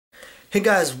Hey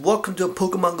guys, welcome to a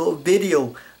Pokemon Go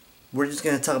video. We're just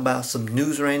gonna talk about some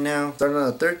news right now. Starting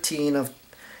on the 13th of,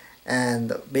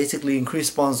 and basically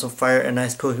increased spawns of fire and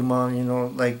ice Pokemon, you know,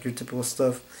 like your typical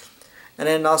stuff. And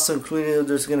then also including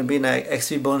there's gonna be like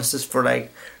XP bonuses for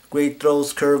like great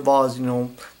throws, curveballs, you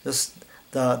know, just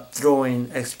the throwing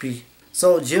XP.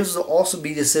 So gyms will also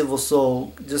be disabled,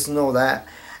 so just know that.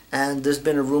 And there's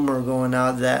been a rumor going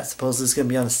out that supposedly it's gonna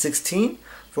be on the 16th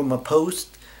from a post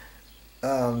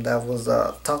that was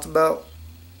talked about.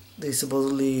 They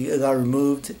supposedly got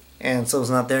removed, and so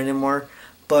it's not there anymore.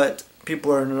 But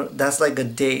people are, that's like a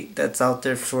date that's out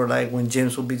there for like when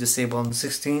gyms will be disabled on the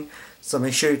 16th. So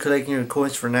make sure you're collecting your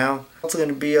coins for now. Also going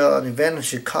to be an event in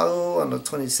Chicago on the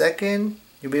 22nd.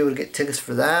 You'll be able to get tickets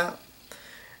for that.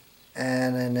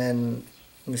 And then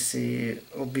let me see,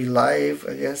 it'll be live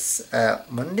I guess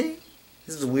at Monday.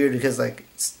 This is weird because like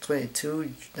it's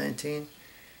 22, 19.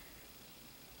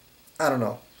 I don't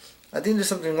know. I think there's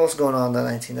something else going on the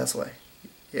 19th, that's why.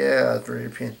 Yeah, for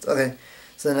Europeans. Okay,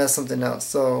 so then that's something else.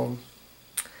 So,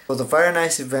 the Fire and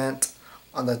Ice event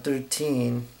on the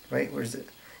 13th, right? Where is it?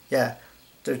 Yeah,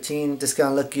 13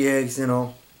 discount lucky eggs, you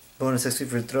know, bonus XP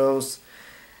for throws.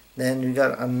 Then we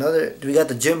got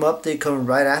the gym update coming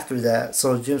right after that.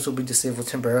 So gyms will be disabled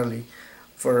temporarily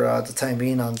for the time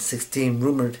being on 16,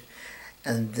 rumored.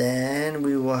 And then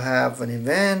we will have an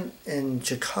event in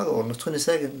Chicago on the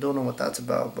 22nd. Don't know what that's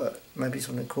about, but it might be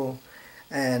something cool.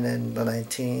 And then the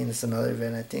 19th is another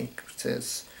event, I think. It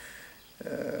says,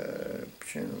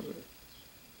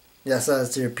 yes,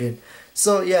 that's European.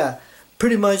 So yeah,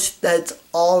 pretty much that's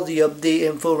all the update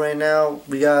info right now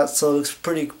we got. So it looks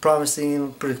pretty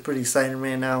promising, pretty exciting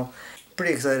right now.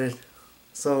 Pretty excited.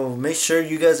 So make sure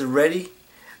you guys are ready.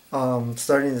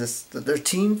 Starting the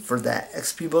 13th for that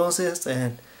XP bonuses,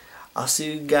 and I'll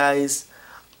see you guys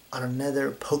on another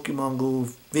Pokemon Go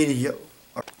video.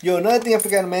 Yo, another thing I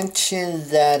forgot to mention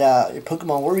that your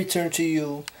Pokemon will return to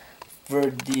you for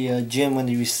the gym when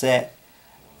they reset,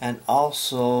 and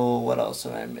also what else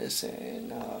am I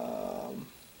missing?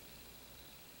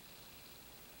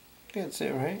 That's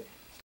it, right?